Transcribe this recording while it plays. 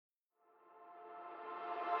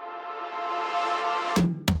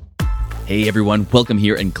Hey everyone, welcome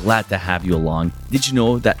here and glad to have you along. Did you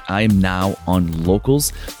know that I am now on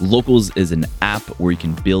Locals? Locals is an app where you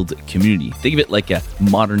can build community. Think of it like a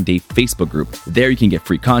modern day Facebook group. There you can get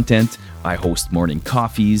free content. I host morning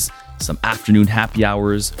coffees, some afternoon happy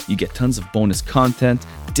hours. You get tons of bonus content,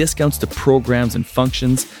 discounts to programs and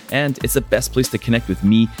functions, and it's the best place to connect with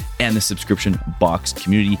me and the Subscription Box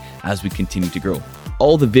community as we continue to grow.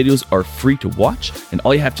 All the videos are free to watch, and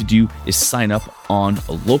all you have to do is sign up on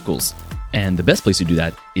Locals. And the best place to do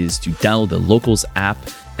that is to download the Locals app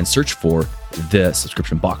and search for The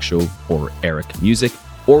Subscription Box Show or Eric Music,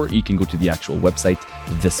 or you can go to the actual website,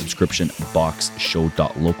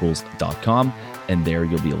 thesubscriptionboxshow.locals.com, and there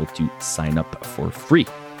you'll be able to sign up for free.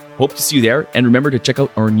 Hope to see you there, and remember to check out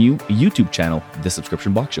our new YouTube channel, The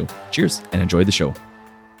Subscription Box Show. Cheers, and enjoy the show.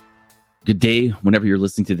 Good day, whenever you're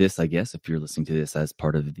listening to this, I guess, if you're listening to this as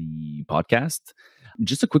part of the podcast.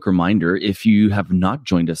 Just a quick reminder, if you have not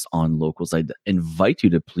joined us on Locals, I'd invite you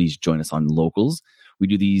to please join us on Locals. We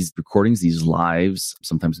do these recordings, these lives,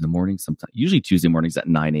 sometimes in the morning, sometimes usually Tuesday mornings at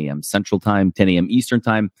 9 a.m. Central Time, 10 a.m. Eastern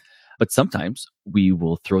Time. But sometimes we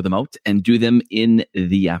will throw them out and do them in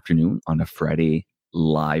the afternoon on a Friday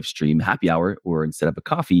live stream happy hour, or instead of a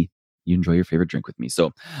coffee, you enjoy your favorite drink with me.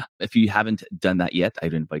 So if you haven't done that yet,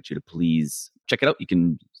 I'd invite you to please check it out. You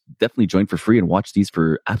can definitely join for free and watch these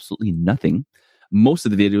for absolutely nothing. Most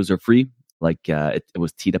of the videos are free, like it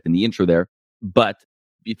was teed up in the intro there. But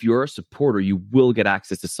if you're a supporter, you will get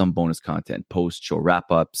access to some bonus content, post show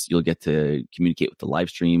wrap-ups. You'll get to communicate with the live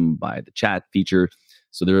stream by the chat feature.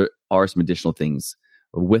 So there are some additional things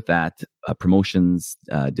with that, promotions,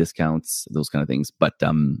 discounts, those kind of things. But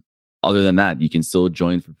other than that, you can still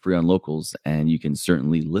join for free on Locals, and you can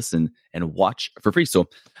certainly listen and watch for free. So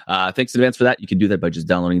thanks in advance for that. You can do that by just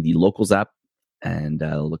downloading the Locals app and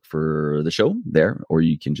look for the show there, or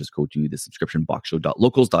you can just go to the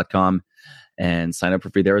subscriptionboxshow.locals.com and sign up for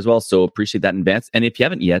free there as well. So appreciate that in advance. And if you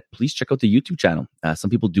haven't yet, please check out the YouTube channel. Some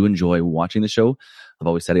people do enjoy watching the show. I've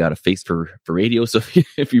always said I got a face for radio. So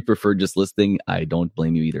if you prefer just listening, I don't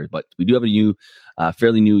blame you either. But we do have a new,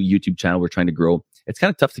 fairly new YouTube channel we're trying to grow. It's kind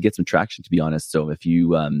of tough to get some traction, to be honest. So if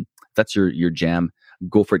you, if that's your jam,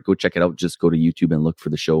 go for it. Go check it out. Just go to YouTube and look for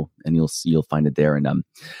the show, and you'll find it there. And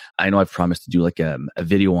I know I've promised to do like a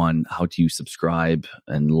video on how to subscribe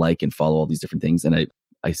and like and follow all these different things, and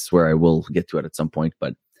I swear I will get to it at some point.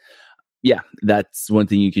 But yeah, that's one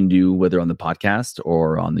thing you can do, whether on the podcast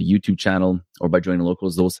or on the YouTube channel or by joining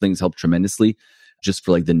Locals. Those things help tremendously, just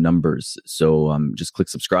for like the numbers. So just click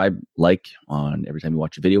subscribe, like on every time you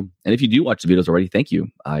watch a video. And if you do watch the videos already, thank you.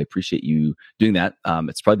 I appreciate you doing that.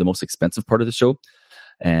 It's probably the most expensive part of the show.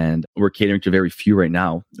 And we're catering to very few right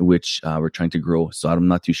now, which we're trying to grow. So I'm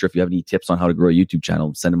not too sure if you have any tips on how to grow a YouTube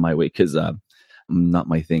channel, send them my way, because not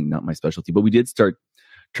my thing, not my specialty. But we did start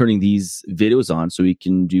turning these videos on so we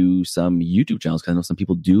can do some YouTube channels, because I know some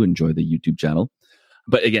people do enjoy the YouTube channel.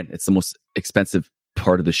 But again, it's the most expensive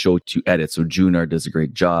part of the show to edit. So Junar does a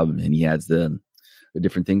great job, and he adds the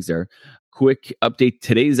different things there. Quick update.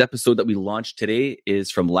 Today's episode that we launched today is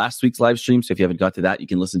from last week's live stream. So if you haven't got to that, you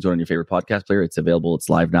can listen to it on your favorite podcast player. It's available. It's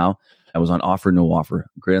live now. I was on Offer, No Offer.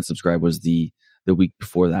 Great on Subscribe was the week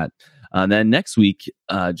before that. And then next week,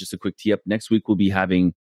 just a quick tee up. Next week, we'll be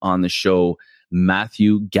having on the show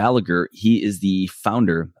Matthew Gallagher. He is the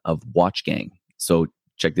founder of Watch Gang. So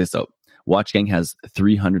check this out. Watch Gang has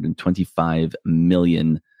 $325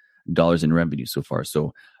 million in revenue so far.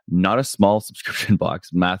 So not a small subscription box.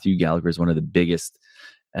 Matthew Gallagher is one of the biggest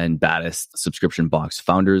and baddest subscription box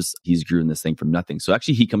founders. He's grew in this thing from nothing. So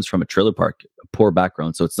actually, he comes from a trailer park, a poor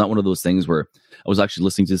background. So it's not one of those things where I was actually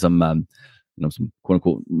listening to some, some quote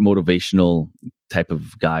unquote motivational type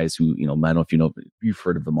of guys who, I don't know if you've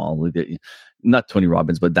heard of them all. Not Tony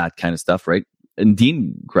Robbins, but that kind of stuff, right? And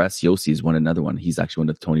Dean Graziosi is another one. He's actually one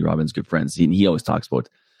of Tony Robbins' good friends. He always talks about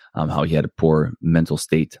how he had a poor mental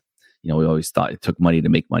state. We always thought it took money to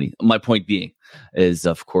make money. My point being is,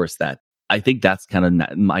 of course, that I think that's kind of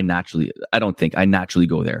I naturally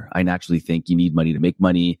go there. I naturally think you need money to make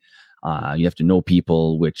money. You have to know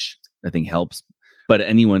people, which I think helps. But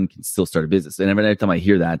anyone can still start a business. And every time I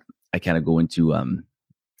hear that, I kind of go into a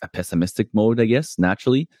pessimistic mode, I guess,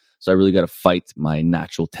 naturally. So I really got to fight my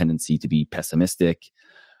natural tendency to be pessimistic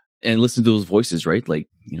and listen to those voices, right? Like,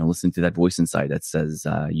 listen to that voice inside that says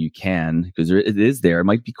you can, because it is there. It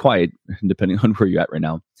might be quiet depending on where you're at right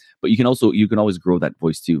now, but you can always grow that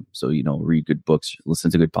voice too. So, read good books,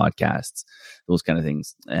 listen to good podcasts, those kind of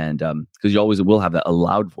things. And because you always will have a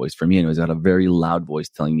loud voice. For me anyways, I got a very loud voice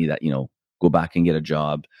telling me that, go back and get a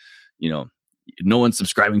job. no one's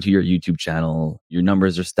subscribing to your YouTube channel, your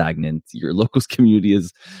numbers are stagnant, your locals community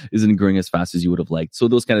isn't growing as fast as you would have liked. So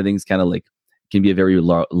those kind of things kind of like can be a very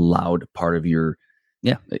loud part of your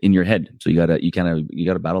in your head. So you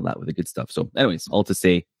gotta battle that with the good stuff. So anyways, all to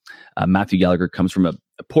say, Matthew Gallagher comes from a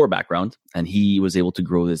poor background, and he was able to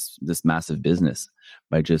grow this massive business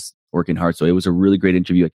by just working hard. So it was a really great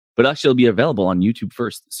interview, but actually it'll be available on YouTube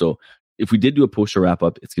first. So if we did do a post-show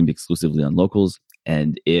wrap-up, it's going to be exclusively on locals.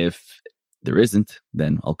 And if there isn't,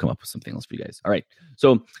 then I'll come up with something else for you guys. All right.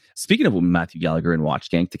 So speaking of Matthew Gallagher and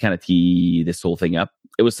Watch Gang, to kind of tee this whole thing up,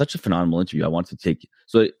 it was such a phenomenal interview. I wanted to take,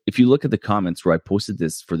 so if you look at the comments where I posted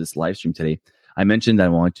this for this live stream today, I mentioned that I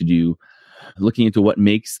wanted to do looking into what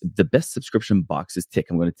makes the best subscription boxes tick.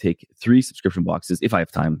 I'm going to take 3 subscription boxes if I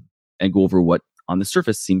have time and go over what on the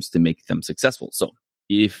surface seems to make them successful. So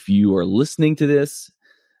if you are listening to this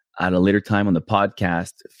at a later time on the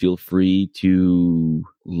podcast, feel free to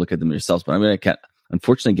look at them yourselves. But I'm going to,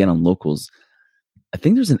 unfortunately, again, on locals, I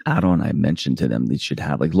think there's an add-on I mentioned to them. They should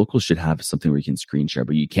have, like, locals should have something where you can screen share,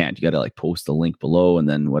 but you can't. You got to like post a link below and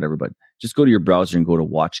then whatever. But just go to your browser and go to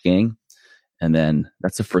Watch Gang. And then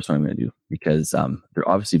that's the first one I'm going to do, because they're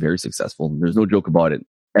obviously very successful. There's no joke about it.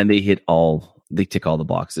 And they tick all the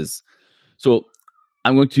boxes. So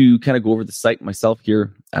I'm going to kind of go over the site myself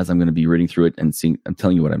here as I'm going to be reading through it and seeing. I'm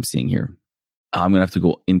telling you what I'm seeing here. I'm going to have to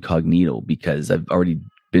go incognito because I've already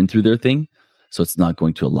been through their thing. So it's not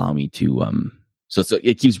going to allow me to, so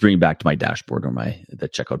it keeps bringing back to my dashboard or the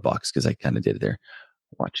checkout box, because I kind of did it there.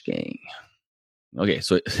 Watch Gang. Okay.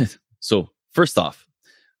 So first off,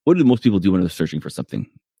 what do most people do when they're searching for something?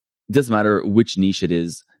 It doesn't matter which niche it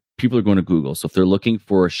is. People are going to Google. So if they're looking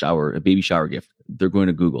for a baby shower gift, they're going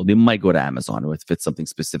to Google. They might go to Amazon if it's something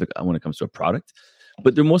specific when it comes to a product,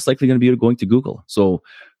 but they're most likely going to be going to Google. So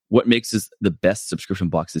what makes the best subscription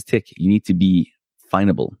boxes tick? You need to be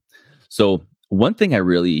findable. So one thing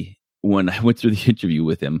when I went through the interview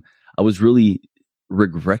with him, I was really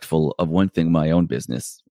regretful of one thing, my own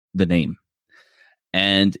business, the name.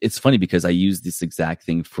 And it's funny because I use this exact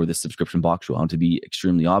thing for the subscription box show. I want to be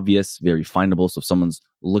extremely obvious, very findable. So if someone's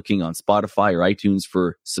looking on Spotify or iTunes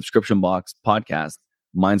for subscription box podcast,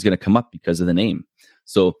 mine's going to come up because of the name.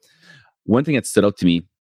 So one thing that stood out to me,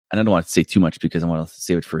 and I don't want to say too much because I want to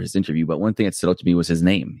save it for his interview, but one thing that stood out to me was his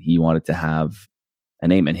name. He wanted to have a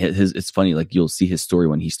name, and it's funny, like you'll see his story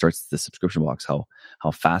when he starts the subscription box, how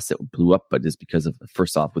fast it blew up, but it's because of,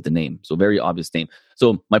 first off, with the name. So very obvious name.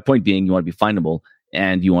 So my point being, you want to be findable.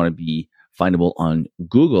 And you want to be findable on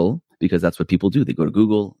Google, because that's what people do. They go to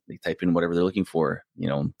Google, they type in whatever they're looking for,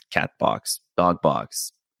 cat box, dog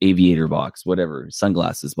box, aviator box, whatever,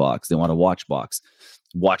 sunglasses box. They want a watch box.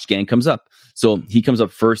 Watch Gang comes up. So he comes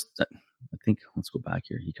up first. I think, let's go back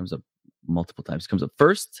here. He comes up multiple times. He comes up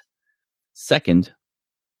first, second,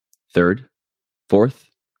 third, fourth,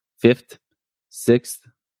 fifth, sixth.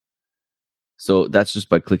 So that's just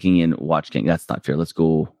by clicking in Watch Gang. That's not fair. Let's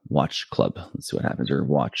go Watch Club. Let's see what happens. Or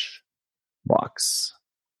Watch Box.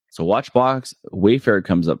 So Watch Box, Wayfair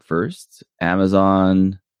comes up first.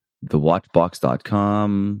 Amazon,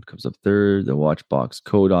 thewatchbox.com comes up third.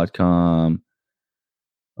 Thewatchboxco.com.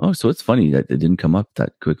 Oh, so it's funny that it didn't come up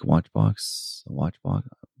that quick. Watchbox.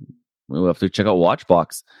 We'll have to check out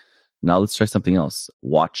Watchbox. Now let's try something else.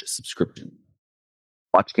 Watch subscription.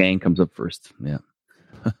 Watch Gang comes up first. Yeah.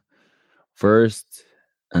 First,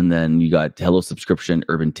 and then you got Hello Subscription,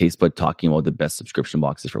 Urban Taste Bud talking about the best subscription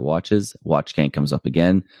boxes for watches. Watch Gang comes up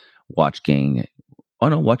again. Watch Gang. Oh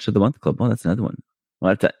no, Watch of the Month Club. Oh, that's another one. I'll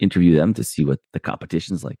have to interview them to see what the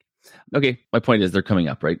competition's like. Okay, my point is they're coming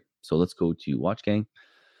up, right? So let's go to Watch Gang.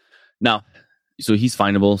 Now, so he's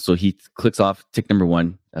findable. So he clicks off tick number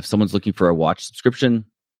 1. If someone's looking for a watch subscription,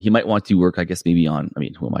 he might want to work, I guess, maybe on,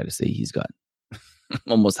 who am I to say he's got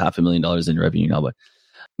almost $500,000 in revenue now,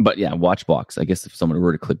 but yeah, Watch Box. I guess if someone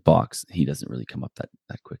were to click box, he doesn't really come up that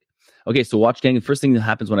quick. Okay, so Watch Gang, the first thing that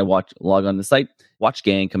happens when I log on the site, Watch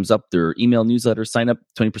Gang comes up, their email newsletter, sign up,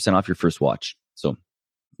 20% off your first watch. So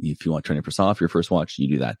if you want 20% off your first watch, you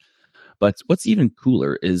do that. But what's even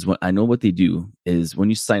cooler is when I know what they do is when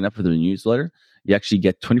you sign up for their newsletter, you actually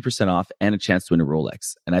get 20% off and a chance to win a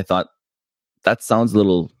Rolex. And I thought that sounds a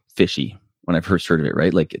little fishy when I first heard of it,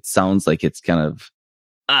 right? Like it sounds like it's kind of,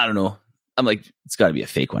 I don't know. I'm like, it's got to be a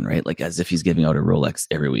fake one, right? Like as if he's giving out a Rolex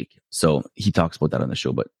every week. So he talks about that on the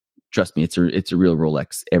show, but trust me, it's a real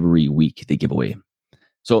Rolex every week they give away.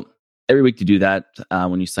 So every week to do that,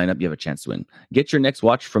 when you sign up, you have a chance to win. Get your next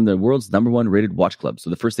watch from the world's #1 rated watch club. So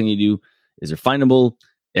the first thing you do is they're findable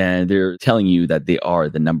and they're telling you that they are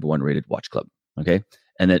the #1 rated watch club. Okay.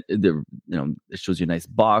 And it shows you a nice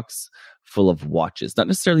box full of watches, not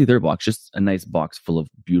necessarily their box, just a nice box full of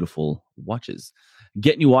beautiful watches.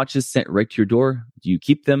 Get new watches sent right to your door. Do you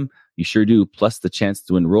keep them? You sure do. Plus the chance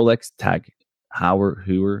to win Rolex, Tag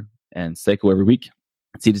Heuer, and Seiko every week.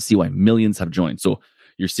 It's easy to see why millions have joined. So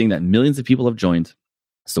you're seeing that millions of people have joined.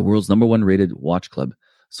 It's the world's #1 rated watch club.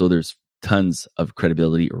 So there's tons of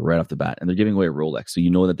credibility right off the bat. And they're giving away a Rolex. So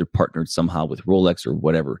you know that they're partnered somehow with Rolex or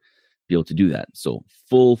whatever to be able to do that. So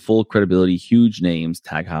full credibility, huge names,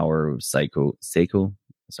 Tag Heuer, Seiko.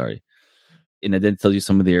 And then it tells you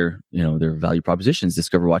some of their value propositions.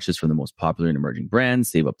 Discover watches from the most popular and emerging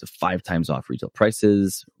brands. Save up to 5 times off retail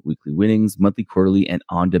prices, weekly winnings, monthly, quarterly, and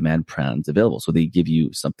on-demand plans available. So they give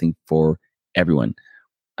you something for everyone.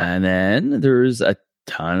 And then there's a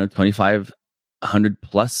ton of 2,500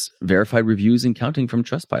 plus verified reviews and counting from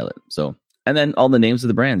Trustpilot. So, and then all the names of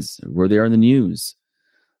the brands, where they are in the news,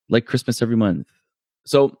 like Christmas every month.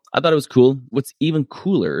 So I thought it was cool. What's even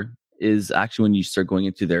cooler is actually when you start going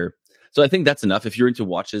into their... So I think that's enough. If you're into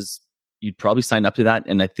watches, you'd probably sign up to that.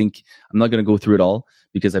 And I think I'm not going to go through it all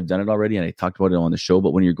because I've done it already and I talked about it on the show.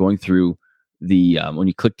 But when you're going through when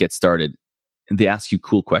you click get started, they ask you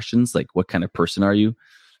cool questions like, what kind of person are you?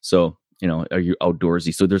 So, are you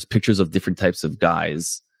outdoorsy? So there's pictures of different types of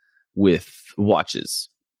guys with watches.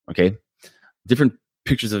 Okay. Different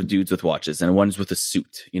pictures of dudes with watches, and one's with a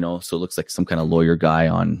suit, so it looks like some kind of lawyer guy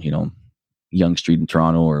on, Yonge Street in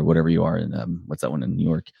Toronto or whatever you are. And what's that one in New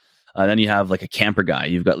York? Then you have like a camper guy.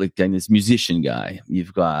 You've got like this musician guy.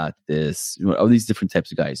 You've got this, all these different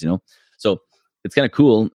types of guys, So it's kind of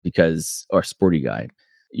cool or a sporty guy.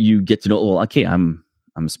 You get to know, well, okay, I'm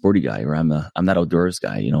a sporty guy, or I'm that outdoors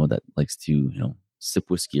guy, that likes to, sip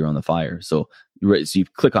whiskey around the fire. So you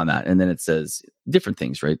click on that and then it says different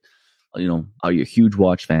things, right? Are you a huge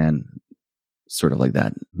watch fan? Sort of like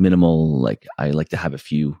that. Minimal, like I like to have a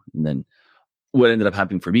few. And then what ended up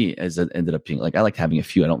happening for me is it ended up being like, I like having a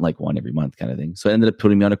few. I don't like one every month kind of thing. So it ended up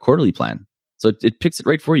putting me on a quarterly plan. So it picks it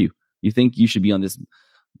right for you. You think you should be on this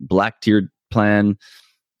black tiered plan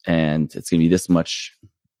and it's going to be this much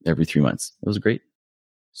every 3 months. It was great.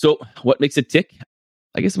 So what makes it tick?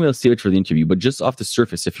 I guess I'm going to save it for the interview, but just off the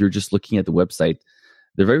surface, if you're just looking at the website,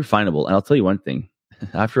 they're very refinable. And I'll tell you one thing,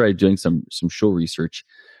 after I doing some show research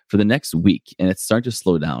for the next week, and it's starting to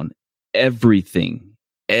slow down, everything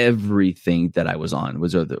that I was on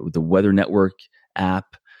was the Weather Network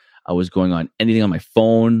app. I was going on anything on my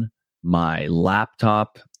phone, my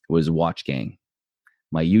laptop was Watch Gang,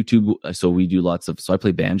 my YouTube. So I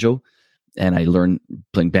play banjo and I learned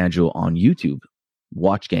playing banjo on YouTube.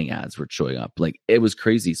 Watch Gang ads were showing up. Like it was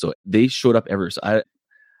crazy. So they showed up everywhere. So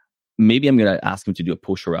maybe I'm going to ask him to do a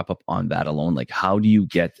post-show wrap-up on that alone. Like, how do you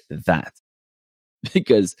get that?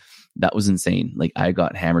 Because that was insane. Like I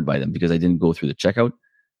got hammered by them because I didn't go through the checkout.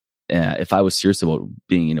 If I was serious about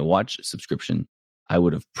being in a watch subscription, I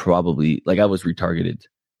would have probably, I was retargeted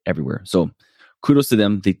everywhere. So kudos to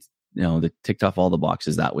them. They ticked off all the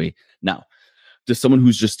boxes that way. Now, to someone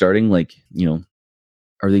who's just starting,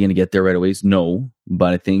 are they going to get there right away? No,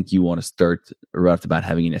 but I think you want to start right off the bat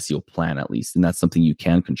having an SEO plan at least. And that's something you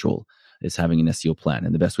can control, is having an SEO plan.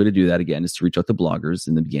 And the best way to do that, again, is to reach out to bloggers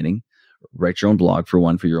in the beginning. Write your own blog for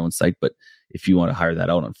your own site. But if you want to hire that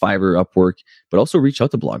out on Fiverr, Upwork, but also reach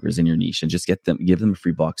out to bloggers in your niche and just give them a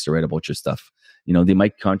free box to write about your stuff. They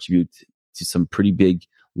might contribute to some pretty big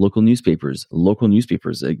local newspapers. Local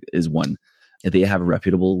newspapers is one. They have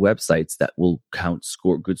reputable websites that will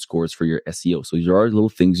good scores for your SEO. So there are little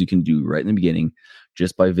things you can do right in the beginning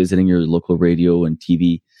just by visiting your local radio and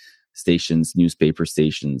TV stations, newspaper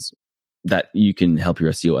stations, that you can help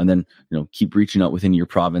your SEO. And then, keep reaching out within your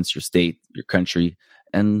province, your state, your country,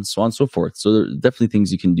 and so on and so forth. So there are definitely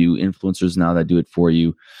things you can do. Influencers now that do it for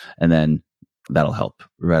you. And then that'll help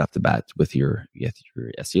right off the bat with your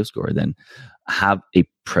SEO score. Then have a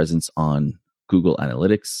presence on Google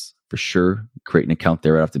Analytics for sure. Create an account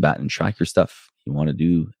there right off the bat and track your stuff. You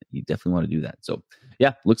definitely want to do that. So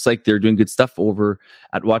yeah, looks like they're doing good stuff over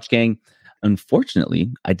at Watch Gang.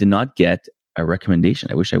 Unfortunately, I did not get a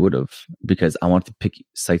recommendation. I wish I would have, because I want to pick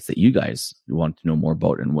sites that you guys want to know more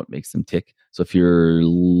about and what makes them tick. So if you're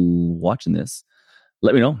watching this,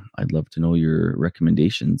 let me know. I'd love to know your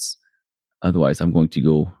recommendations. Otherwise, I'm going to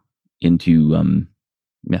go into, I'm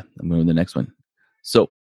going to the next one. So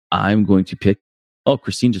I'm going to pick,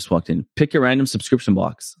 Christine just walked in. Pick a random subscription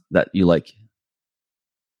box that you like.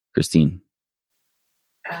 Christine.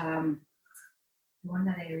 One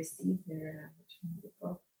that I received there, which one is it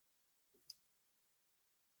called?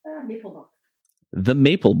 Maple Box. The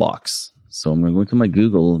Maple Box. So I'm going to go to my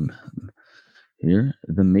Google. here,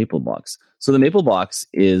 the Maple Box. So the Maple Box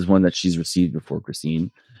is one that she's received before,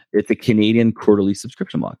 Christine. It's a Canadian quarterly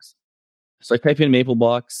subscription box. So I type in Maple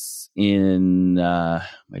Box in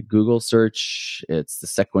my Google search. It's the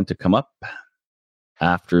second one to come up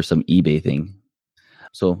after some eBay thing.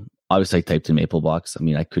 So obviously I typed in Maple Box. I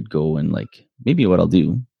mean, I could go and like, maybe what I'll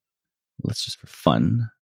do, let's just for fun,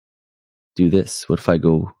 do this. What if I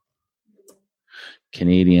go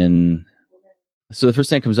Canadian? So the first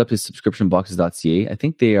thing that comes up is subscriptionboxes.ca. I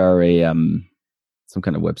think they are a some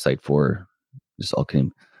kind of website for just all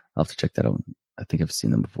Canadian. I'll have to check that out. I think I've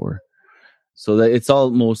seen them before. So that it's all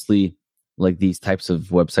mostly like these types of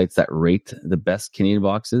websites that rate the best Canadian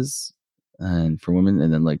boxes and for women,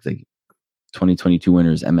 and then like the 2022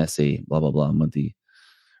 winners, MSA, blah blah blah, monthly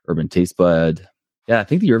Urban Taste Bud. Yeah, I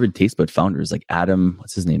think the Urban Taste Bud founder is like Adam.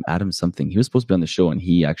 What's his name? Adam something. He was supposed to be on the show, and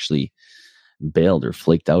he actually bailed or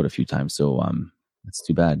flaked out a few times. So that's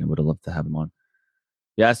too bad. I would have loved to have him on.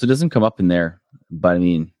 Yeah, so it doesn't come up in there, but I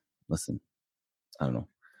mean, listen, I don't know.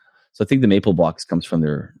 So I think the Maple Box comes from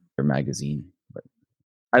their magazine, but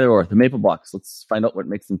either or, the Maple Box. Let's find out what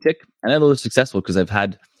makes them tick. And I know they're successful because I've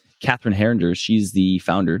had Catherine Herringer. She's the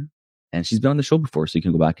founder, and she's been on the show before. So you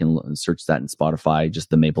can go back and search that in Spotify,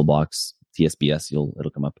 just the Maple Box TSBS.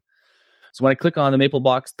 It'll come up. So when I click on the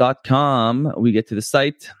maplebox.com, we get to the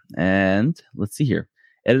site, and let's see here.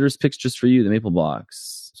 Editor's picks just for you, the Maple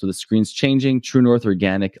Box. So the screen's changing. True North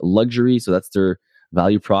Organic Luxury. So that's their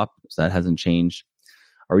value prop. So that hasn't changed.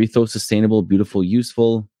 Our ethos, sustainable, beautiful,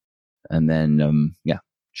 useful. And then,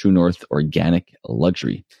 True North Organic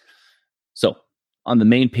Luxury. So on the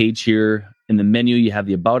main page here, in the menu, you have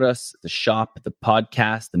the About Us, the Shop, the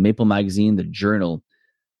Podcast, the Maple Magazine, the Journal.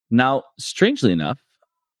 Now, strangely enough,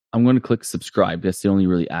 I'm going to click subscribe. That's the only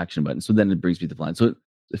really action button. So then it brings me to the line. So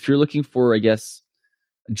if you're looking for, I guess,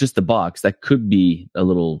 just the box, that could be a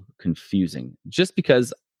little confusing. Just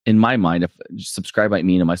because in my mind, if subscribe might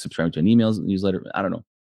mean, am I subscribing to an email newsletter? I don't know.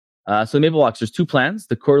 So the Maple Box, there's two plans,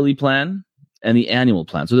 the quarterly plan and the annual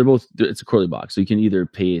plan. So it's a quarterly box. So you can either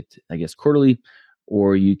pay it, I guess, quarterly,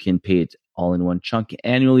 or you can pay it all in one chunk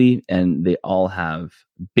annually. And they all have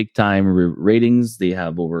big time ratings. They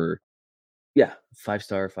have over,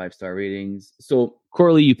 5-star ratings. So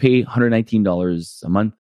quarterly, you pay $119 a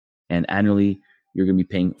month, and annually, you're going to be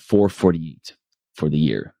paying $448 for the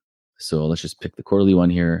year. So let's just pick the quarterly one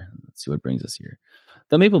here. Let's see what brings us here.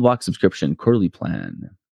 The Maple Box subscription quarterly plan.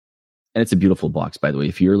 And it's a beautiful box, by the way.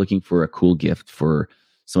 If you're looking for a cool gift for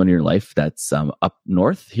someone in your life that's up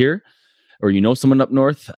north here, or you know someone up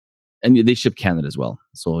north, and they ship Canada as well.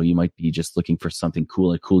 So you might be just looking for something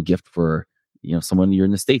cool, a cool gift for someone you're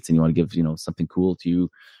in the States, and you want to give something cool to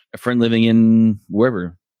a friend living in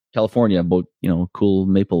wherever, California, about cool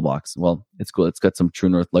Maple Box. Well, it's cool. It's got some True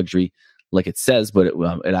North luxury, like it says, but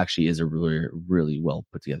it actually is a really, really well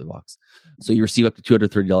put together box. So you receive up to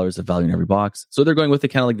 $230 of value in every box. So they're going with the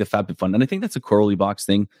kind of like the FabFitFun. And I think that's a quarterly box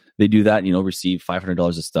thing. They do that, receive $500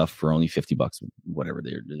 of stuff for only $50, whatever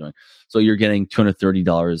they're doing. So you're getting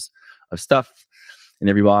 $230 of stuff in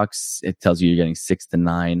every box. It tells you you're getting 6 to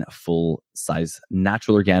 9 full size,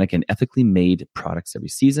 natural, organic, and ethically made products every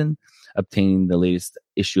season. Obtain the latest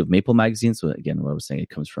issue of Maple Magazine. So again, what I was saying, it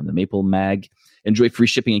comes from the Maple Mag. Enjoy free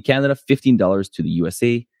shipping in Canada, $15 to the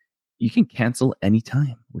USA. You can cancel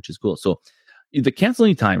anytime, which is cool. So the cancel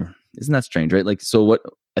anytime, isn't that strange, right? Like, so what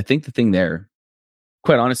I think the thing there,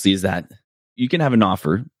 quite honestly, is that you can have an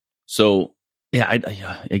offer. So yeah,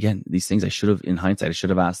 again, these things I should have, in hindsight, I should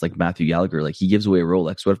have asked like Matthew Gallagher, like he gives away a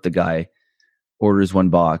Rolex. What if the guy orders one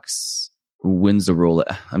box, wins the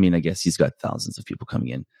Rolex? I mean, I guess he's got thousands of people coming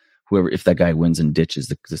in. Whoever, if that guy wins and ditches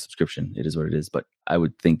the subscription, it is what it is. But I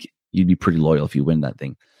would think you'd be pretty loyal if you win that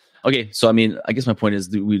thing. Okay, so I mean, I guess my point is,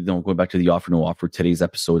 we don't go back to the offer, no offer. Today's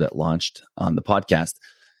episode that launched on the podcast,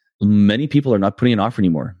 many people are not putting an offer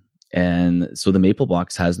anymore. And so the Maple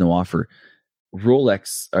Box has no offer.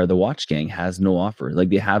 Rolex, or the Watch Gang, has no offer. Like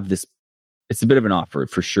they have this, it's a bit of an offer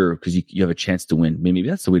for sure, because you have a chance to win. Maybe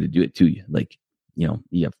that's the way to do it too. Like, you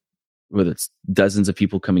have, whether it's dozens of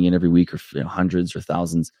people coming in every week, or hundreds or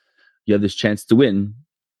thousands, you have this chance to win.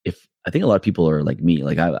 If I think a lot of people are like me,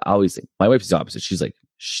 like I always think my wife's the opposite. She's like,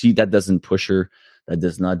 that doesn't push her. That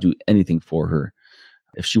does not do anything for her.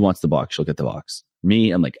 If she wants the box, she'll get the box.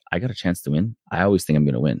 Me, I'm like, I got a chance to win. I always think I'm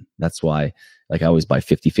going to win. That's why, like, I always buy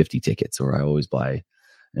 50-50 tickets, or I always buy,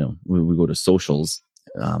 when we go to socials,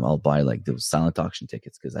 I'll buy like those silent auction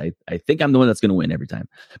tickets, because I think I'm the one that's going to win every time.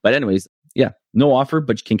 But anyways, yeah, no offer,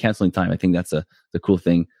 but you can cancel in time. I think that's the cool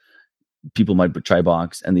thing. People might try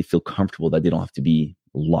box and they feel comfortable that they don't have to be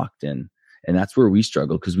locked in. And that's where we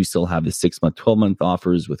struggle, because we still have the 6-month, 12-month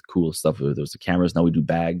offers with cool stuff. There's the cameras. Now we do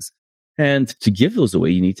bags. And to give those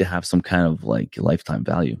away, you need to have some kind of like lifetime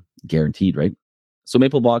value guaranteed, right? So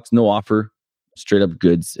Maplebox, no offer, straight up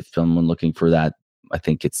goods. If someone looking for that, I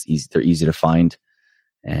think it's easy. They're easy to find.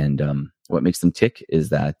 And what makes them tick is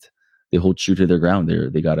that they hold true to their ground.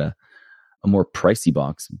 They got a more pricey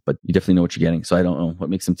box, but you definitely know what you're getting. So I don't know what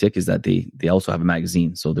makes them tick is that they also have a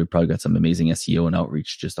magazine. So they've probably got some amazing SEO and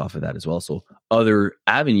outreach just off of that as well. So other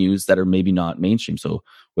avenues that are maybe not mainstream. So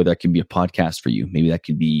whether that could be a podcast for you, maybe that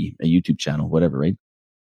could be a YouTube channel, whatever, right?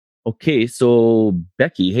 Okay, so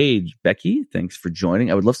Becky. Hey, Becky, thanks for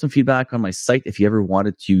joining. I would love some feedback on my site if you ever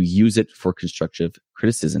wanted to use it for constructive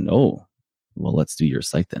criticism. Oh, well, let's do your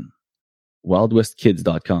site then.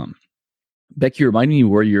 wildwestkids.com. Becky, remind me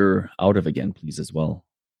where you're out of again, please, as well.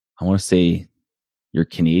 I want to say you're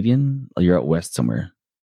Canadian or you're out west somewhere.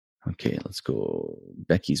 Okay, let's go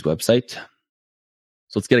Becky's website.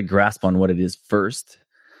 So let's get a grasp on what it is first.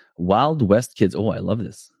 Wild West Kids. Oh, I love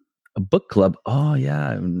this. A book club. Oh,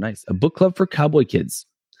 yeah, nice. A book club for cowboy kids.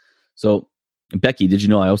 So, Becky, did you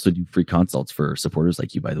know I also do free consults for supporters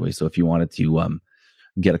like you, by the way? So if you wanted to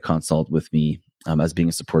get a consult with me, as being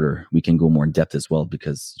a supporter, we can go more in depth as well,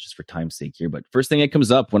 because just for time's sake here. But first thing that comes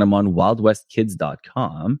up when I'm on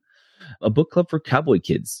wildwestkids.com, a book club for cowboy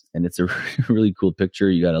kids. And it's a really cool picture.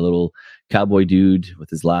 You got a little cowboy dude with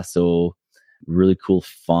his lasso, really cool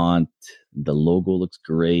font. The logo looks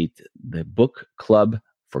great. The book club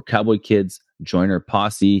for cowboy kids, join our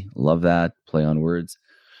posse. Love that. Play on words.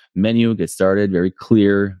 Menu, get started. Very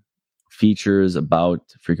clear. Features,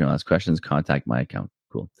 about, frequent asked questions, contact my account.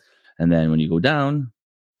 Cool. And then when you go down,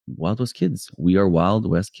 Wild West Kids. We are Wild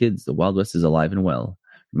West Kids. The Wild West is alive and well.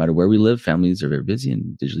 No matter where we live, families are very busy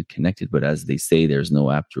and digitally connected. But as they say, there's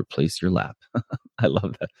no app to replace your lap. I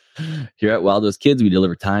love that. Here at Wild West Kids, we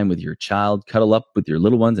deliver time with your child. Cuddle up with your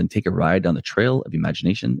little ones and take a ride down the trail of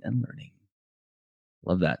imagination and learning.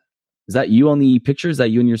 Love that. Is that you on the picture? Is that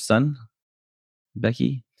you and your son,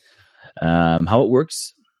 Becky? How it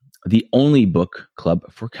works. The only book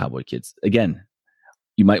club for cowboy kids. Again,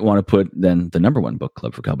 you might want to put then the number one book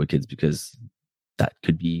club for cowboy kids, because that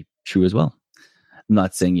could be true as well. I'm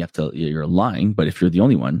not saying you're lying, but if you're the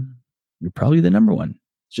only one, you're probably the number one.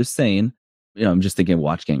 Just saying, I'm just thinking of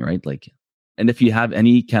Watch Gang, right? Like, and if you have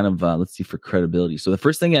any kind of, let's see, for credibility. So the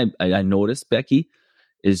first thing I noticed, Becky,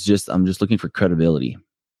 is I'm just looking for credibility.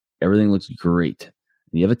 Everything looks great.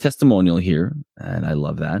 And you have a testimonial here, and I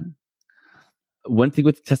love that. One thing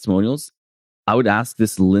with the testimonials, I would ask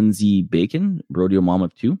this Lindsay Bacon, Rodeo Mom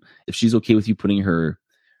of Two, if she's okay with you putting her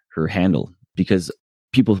handle, because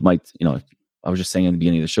people might, I was just saying at the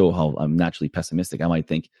beginning of the show how I'm naturally pessimistic. I might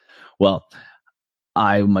think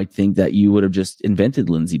that you would have just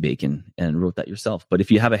invented Lindsay Bacon and wrote that yourself. But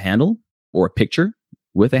if you have a handle or a picture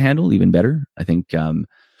with a handle, even better. I think then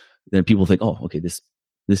people think, oh, okay, this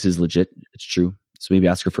is legit. It's true. So maybe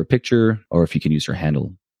ask her for a picture, or if you can use her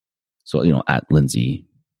handle. So, at Lindsay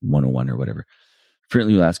 101 or whatever.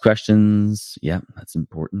 Frequently you'll ask questions. Yeah, that's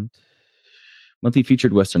important. Monthly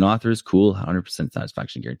featured Western authors. Cool. 100%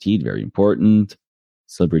 satisfaction guaranteed. Very important.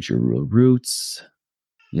 Celebrate your rural roots.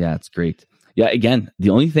 Yeah, it's great. Yeah, again, the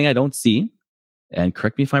only thing I don't see, and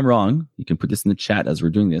correct me if I'm wrong, you can put this in the chat as we're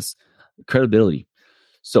doing this, credibility.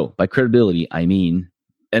 So by credibility, I mean,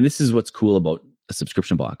 and this is what's cool about a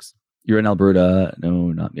subscription box. You're in Alberta.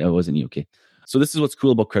 No, not me. I wasn't you. Okay. So this is what's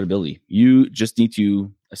cool about credibility. You just need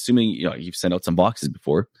to, assuming you've sent out some boxes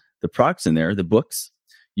before, the products in there, the books,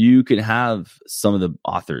 you can have some of the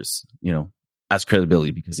authors, as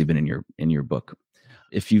credibility because they've been in your book.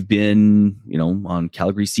 If you've been, on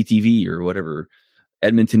Calgary CTV or whatever,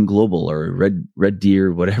 Edmonton Global or Red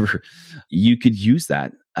Deer, whatever, you could use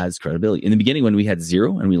that as credibility. In the beginning, when we had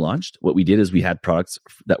zero and we launched, what we did is we had products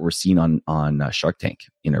that were seen on Shark Tank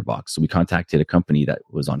in our box. So we contacted a company that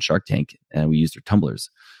was on Shark Tank and we used their tumblers.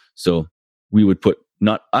 So we would put,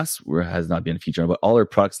 not us, where has not been featured, but all our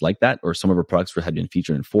products like that, or some of our products had been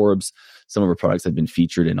featured in Forbes. Some of our products have been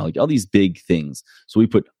featured in all these big things. So we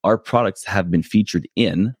put our products have been featured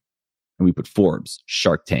in, and we put Forbes,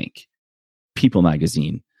 Shark Tank, People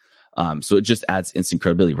Magazine. So it just adds instant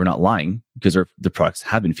credibility. We're not lying because the products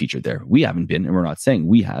have been featured there. We haven't been, and we're not saying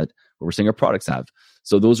we had, but we're saying our products have.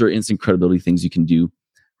 So those are instant credibility things you can do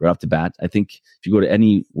right off the bat. I think if you go to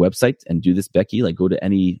any website and do this, Becky, like go to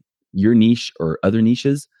any your niche or other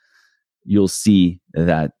niches, you'll see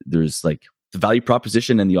that there's like the value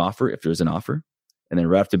proposition and the offer, if there's an offer. And then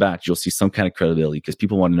right off the bat, you'll see some kind of credibility because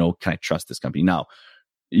people want to know, can I trust this company? Now,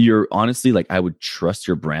 you're honestly like, I would trust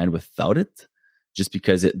your brand without it, just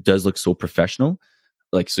because it does look so professional.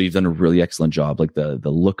 Like, so you've done a really excellent job. Like the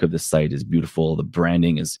look of the site is beautiful. The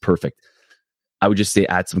branding is perfect. I would just say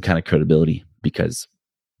add some kind of credibility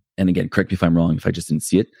And again, correct me if I'm wrong if I just didn't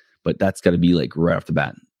see it, but that's got to be like right off the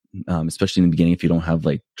bat, especially in the beginning if you don't have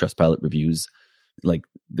like Trustpilot reviews. Like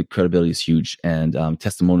the credibility is huge, and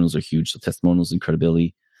testimonials are huge. So testimonials and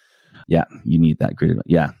credibility, yeah, you need that graded.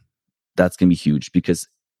 Yeah, that's gonna be huge because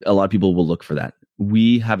a lot of people will look for that.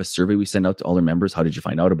 We have a survey we send out to all our members. How did you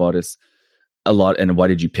find out about us? A lot, and why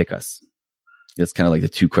did you pick us? That's kind of like the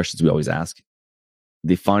two questions we always ask.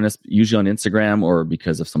 They find us usually on Instagram or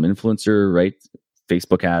because of some influencer, right?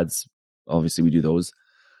 Facebook ads, obviously we do those.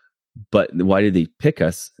 But why did they pick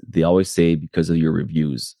us? They always say because of your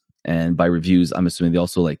reviews. And by reviews, I'm assuming they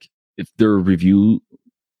also like, if they're review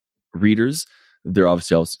readers, they're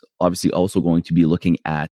obviously also going to be looking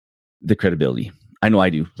at the credibility. I know I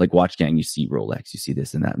do. Like Watch Gang, you see Rolex, you see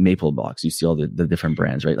this and that. Maple Box, you see all the different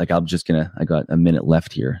brands, right? Like I got a minute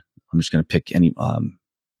left here. I'm just gonna pick any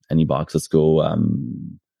box. Let's go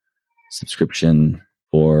subscription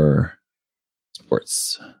for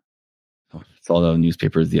sports. It's all the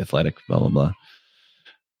newspapers, The Athletic, blah blah blah.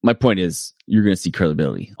 My point is, you're going to see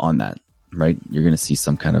credibility on that, right? You're going to see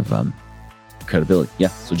some kind of credibility. Yeah,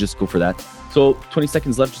 so just go for that. So 20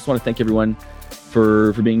 seconds left. Just want to thank everyone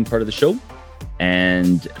for being part of the show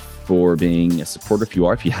and for being a supporter if you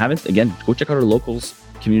are. If you haven't, again, go check out our locals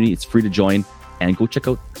community. It's free to join. And go check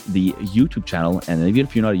out the YouTube channel. And even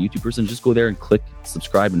if you're not a YouTube person, just go there and click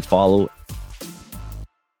subscribe and follow